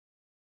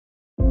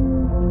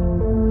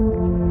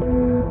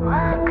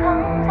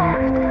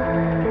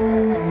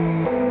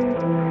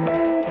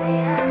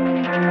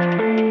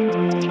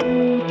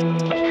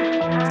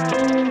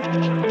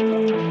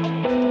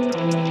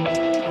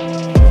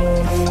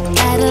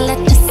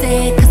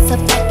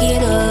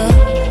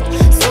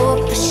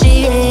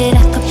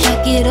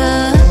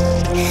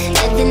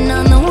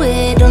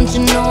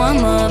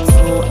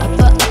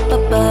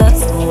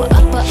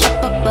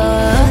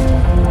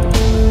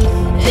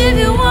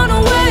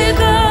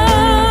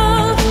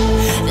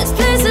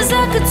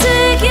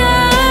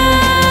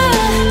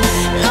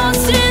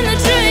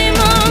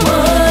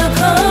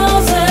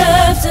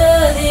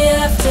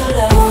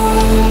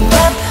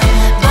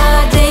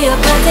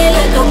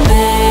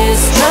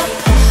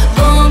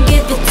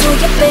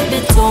baby,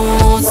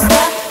 don't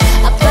stop.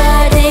 I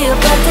party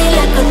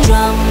like a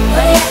drum.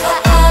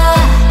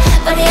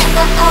 Body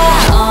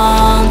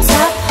on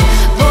top.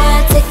 Boy,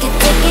 take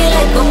it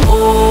like a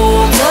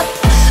hold up.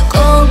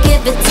 Gon'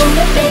 give it to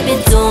me, baby,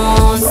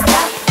 don't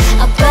stop.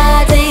 I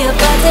party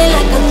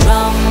like a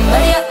drum.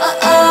 Body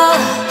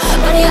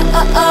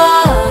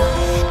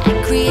I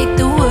create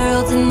the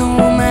world in the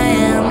womb I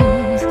am.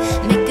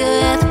 Make her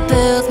have the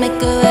pills, make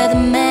her have the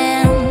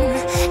man.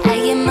 I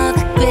am of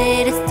the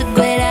greatest, the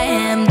great I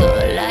am. The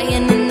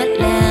lion and the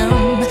lamb,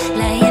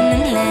 lion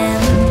and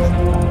lamb.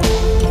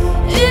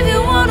 If you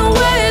wanna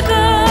wake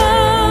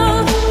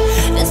up,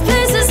 there's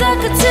places I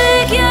could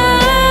take you.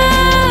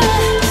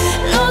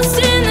 Lost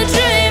in the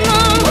dream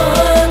of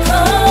what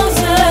comes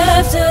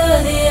after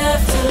the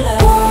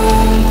afterlife.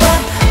 Boom,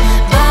 bop,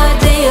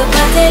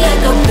 body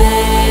like a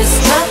bass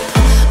drop.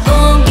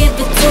 Gon' give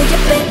it to you,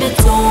 baby,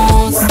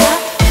 don't stop.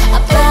 I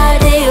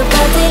party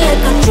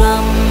like a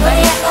drum.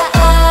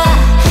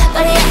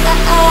 Body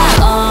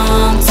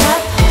on top.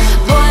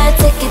 Boy,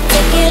 take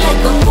it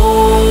like a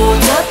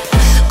hold up.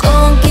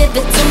 Gon' give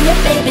it to me,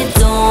 baby,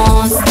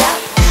 don't stop.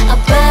 I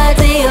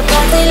party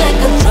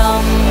like a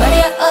drum.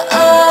 Body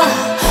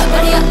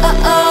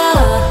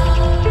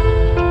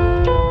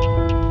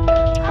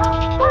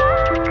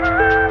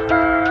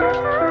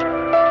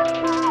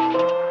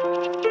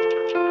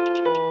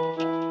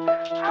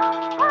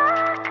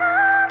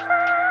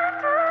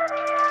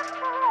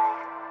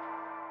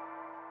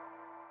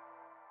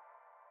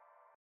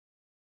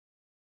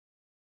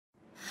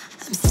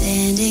I'm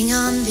standing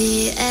on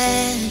the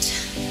edge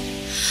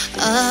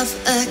of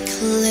a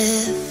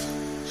cliff.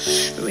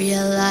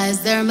 Realize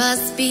there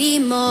must be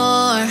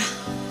more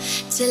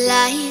to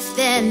life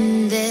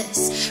than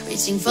this.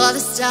 Reaching for the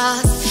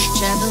stars,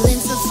 traveling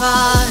so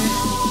far,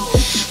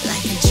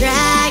 like a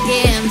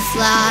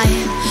dragonfly.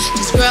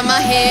 Just grab my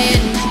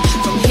hand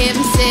from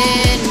heaven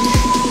sent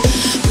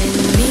with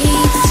me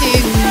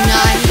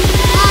tonight.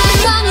 I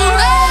run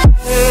away.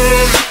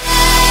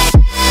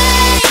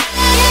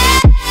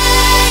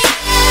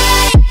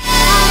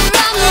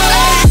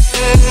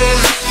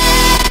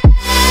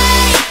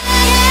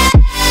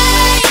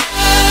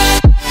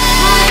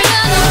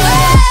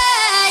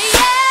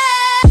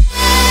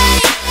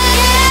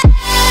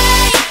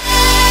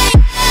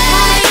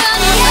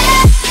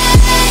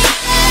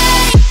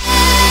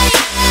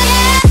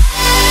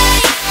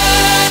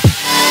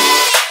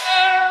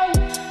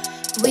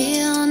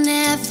 We'll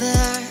never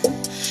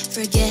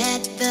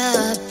forget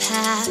the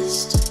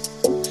past,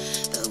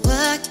 but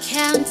what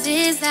counts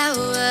is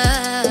our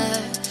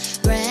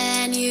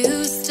brand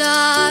new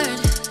start.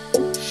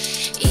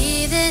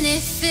 Even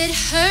if it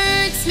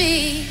hurts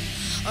me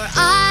or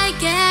I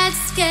get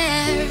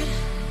scared,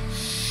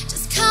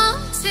 just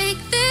come take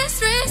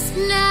this risk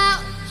now.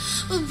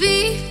 We'll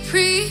be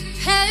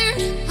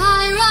prepared.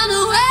 I run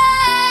away.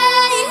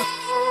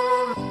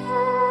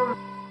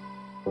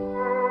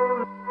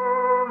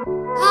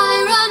 I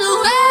run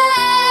away.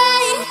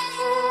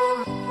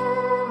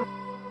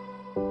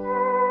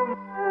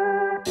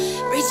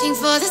 Reaching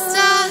for the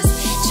stars,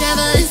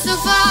 traveling so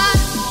far,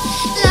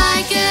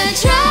 like a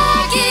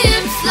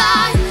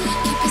dragonfly.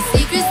 Keep your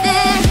secrets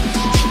there,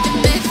 keep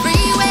them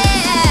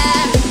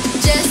everywhere.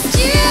 Just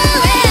you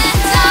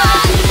and I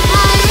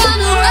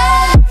run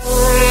away.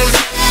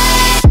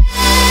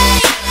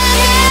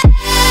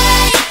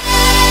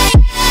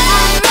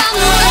 I run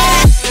away.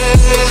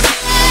 I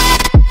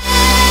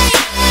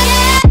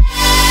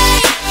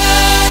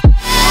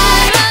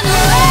run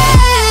away.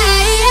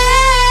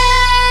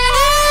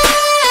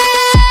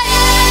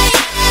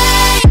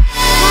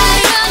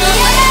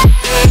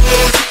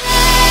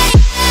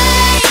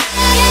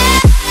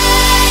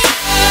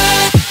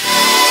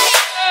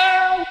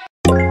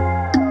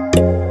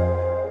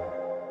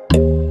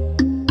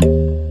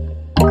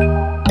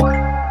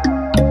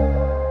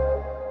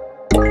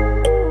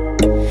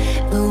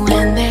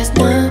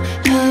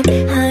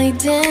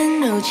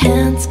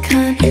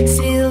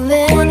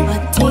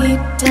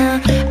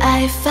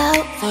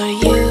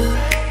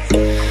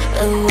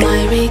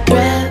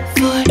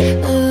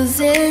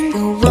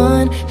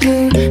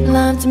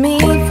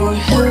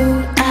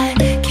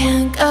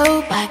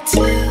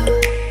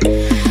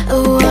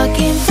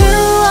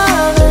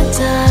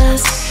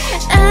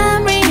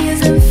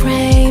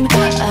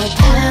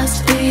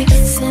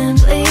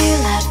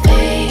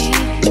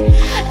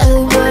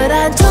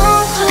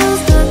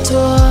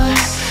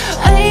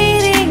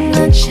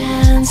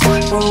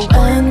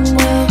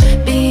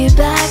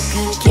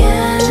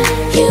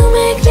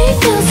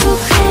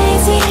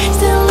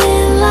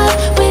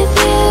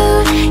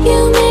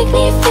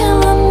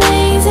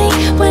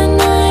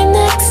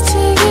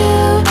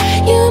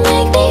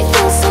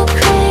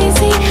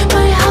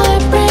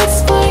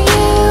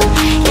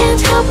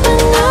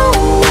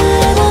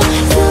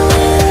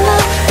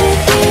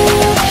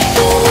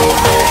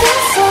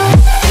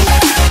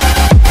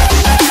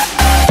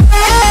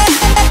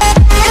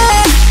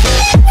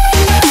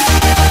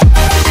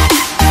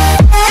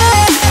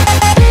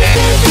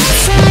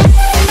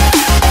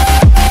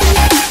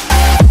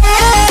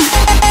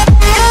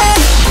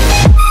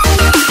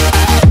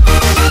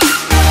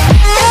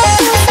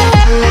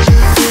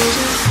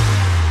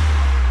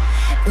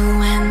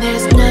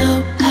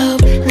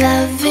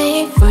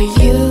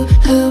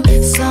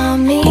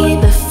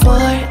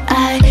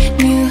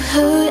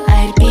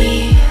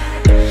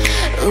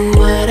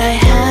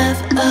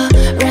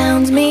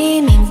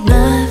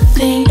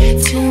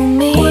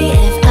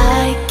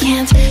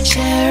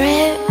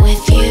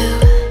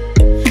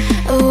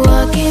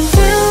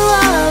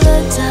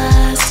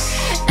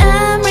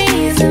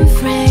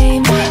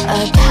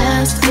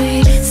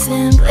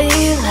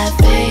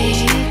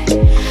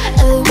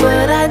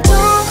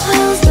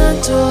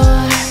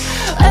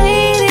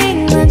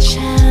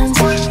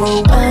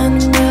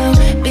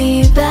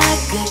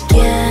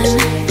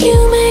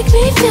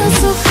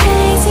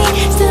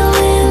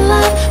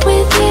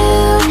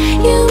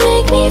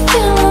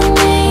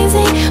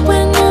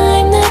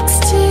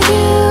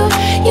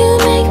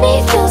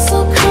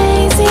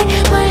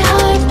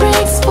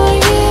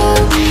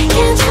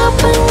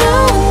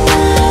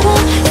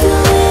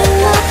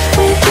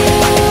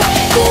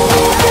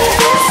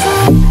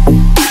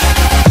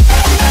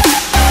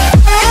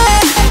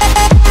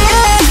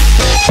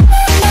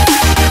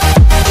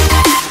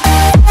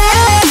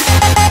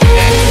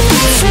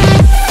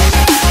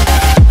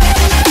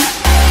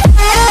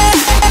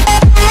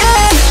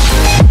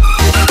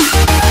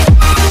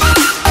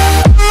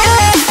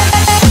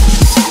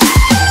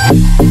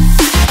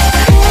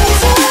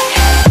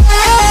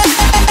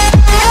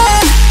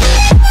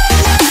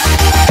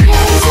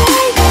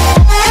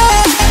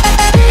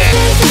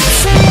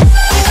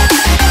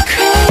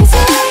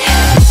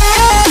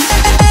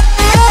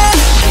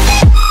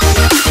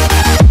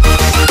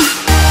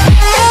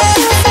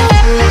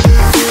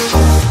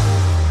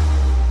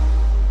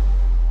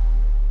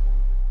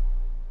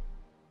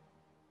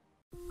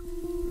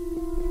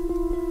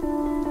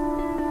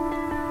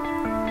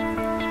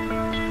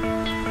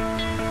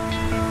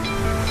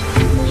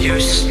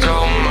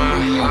 stole my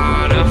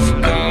heart of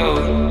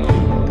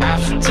gold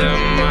after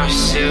my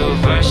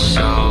silver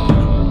soul.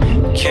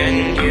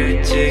 Can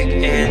you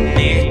dig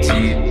any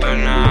deeper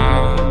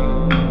now?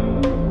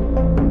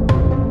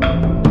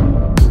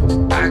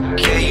 I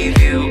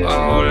gave you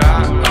all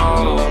I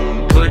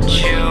own, put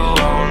you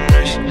on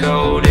this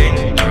golden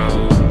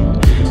throne,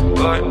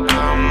 but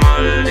I'm a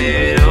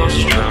little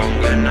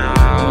stronger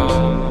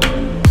now.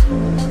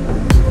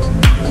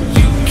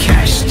 You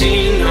cashed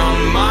in on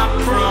my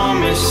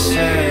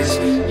promises,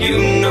 you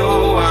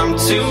know I'm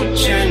too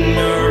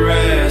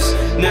generous.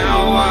 Now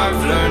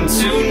I've learned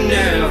to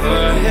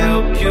never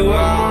help you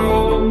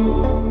out,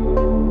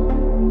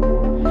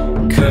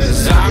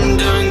 'cause I'm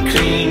done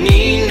cleaning